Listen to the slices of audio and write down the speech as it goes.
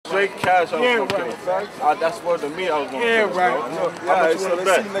straight cash, I was gonna kill him. That's word to me, I was gonna kill him. Right. Yeah, so let's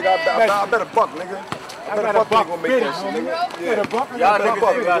see, nigga. I bet a buck, nigga. I bet a buck ain't gonna make that shit, nigga. Yeah. Y'all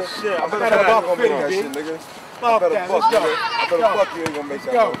niggas ain't got shit. I bet a buck gonna make that shit, nigga. I bet a buck, nigga. I bet a buck you ain't gonna make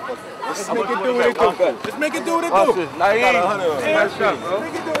that motherfucker. Let's make it do what it do. Let's make it do what it do. Nah, he got 100 on it. Let's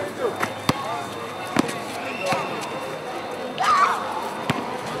make it do what it do.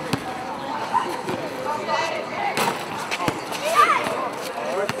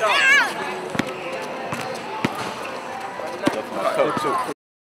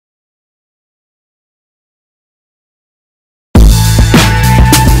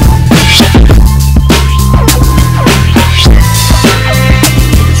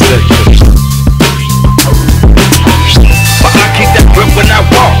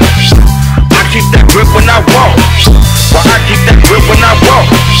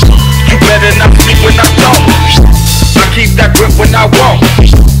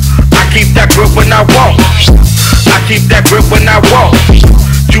 Keep that grip when I walk.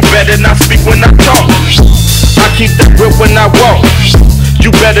 You better not speak when I talk. I keep that grip when I walk.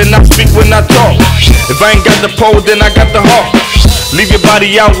 You better not speak when I talk. If I ain't got the pole, then I got the hawk. Leave your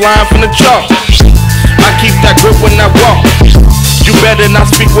body outlined from the chalk. I keep that grip when I walk. You better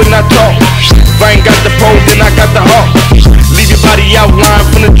not speak when I talk. If I ain't got the pole, then I got the hawk. Leave your body outlined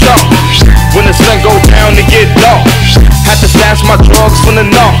from the chalk. When the sun go down, it get dark. Had to stash my drugs from the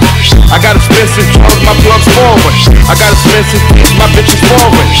north. I got expensive drugs, my plug's forward. I got expensive things, my bitch is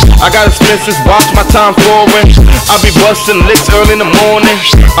foreign. I got expensive, watch my time foreign. I be busting licks early in the morning.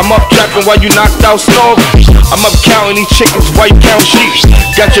 I'm up trapping while you knocked out snoring. I'm up counting these chickens while you count sheep.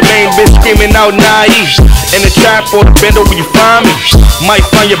 Got your main bitch screaming out naive. In the trap or the bend over you find me. Might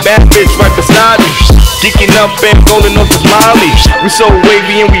find your bad bitch right beside me. Geeking up and rolling off the Molly. We so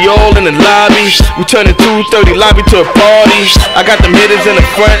wavy and we all in the lobby. We turning 230 lobby to a party. I got them hitters in the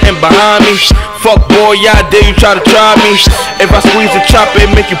front and behind me. Fuck boy, I dare you try to try me. If I squeeze the chopper, it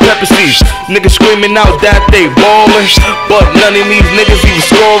make you pepper seeds. Niggas screaming out that they ballin', but none of these niggas even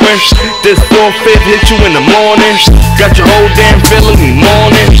scoring. This 4-5 hit you in the morning. Got your whole damn family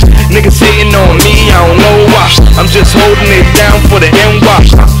mourning. Niggas hating on me, I don't know why. I'm just holding it down for the NY.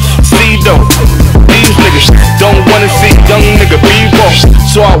 See though, these niggas don't wanna see young nigga be raw.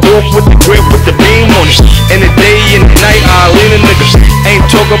 So I walk with the grip with the beam on it. In the day and the night, I lean a nigga. Ain't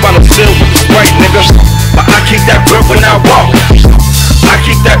talking about no silk with the Sprite, nigga. But I keep that grip when I walk. I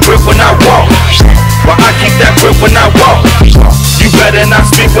keep that grip when I walk. But I keep that grip when I walk. You better not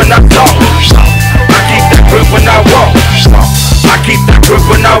speak when I talk. I keep that grip when I walk. I keep that grip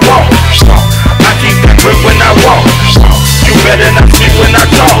when I walk. I keep that grip when I walk. You better not speak when I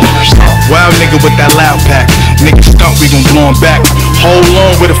talk. Wild nigga with that loud pack. Nigga stunt, we gon' blow him back. Hold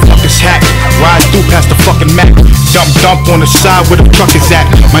on where the fuck is hack. Ride through past the fucking Mac. Dump on the side where the truck is at.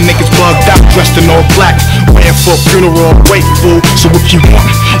 My niggas bugged out, dressed in all black. Waiting for a funeral, wait fool. So if you want,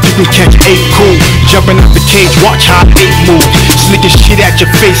 you can catch 8 cool. Jumping out the cage, watch how 8 move. Slicking shit at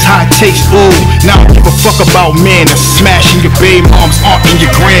your face, how it tastes, ooh. Now I don't give a fuck about men and smashing your baby mom's aunt and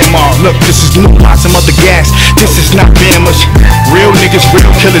your grandma. Look, this is new lots some other gas. This is not Bama's. Real niggas, real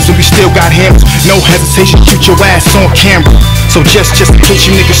killers, and we still got hammers. No hesitation, shoot your ass on camera. So just in case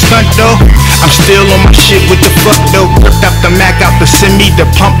you niggas stunt though, I'm still on my shit with the fuck though. Ripped out the Mac out the semi, the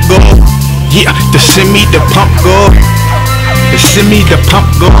pump go. Yeah, the semi, the pump go. The semi, the pump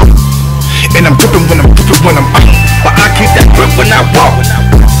go. And I'm gripping when I'm up. But I keep that grip when I walk.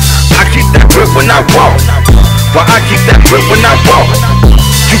 I keep that grip when I walk. But I keep that grip when I walk.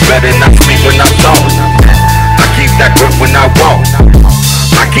 You better not speak when I talk. I keep that grip when I walk.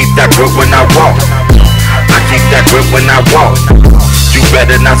 I keep that grip when I walk. I keep that grip when I walk. You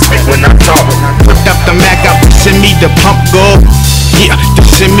better not speak when I talk. Whipped up the Mac out, send me the pump go. Yeah,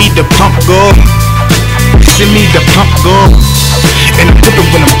 just send me the pump go. Send me the pump go. And I'm gripping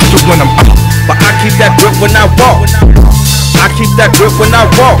when I'm up. But I keep that grip when I walk. I keep that grip when I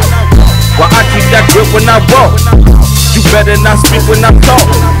walk. Well, I keep that grip when I walk. You better not speak when I talk.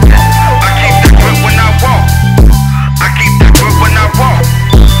 I keep that grip when I walk. I keep that grip when I walk.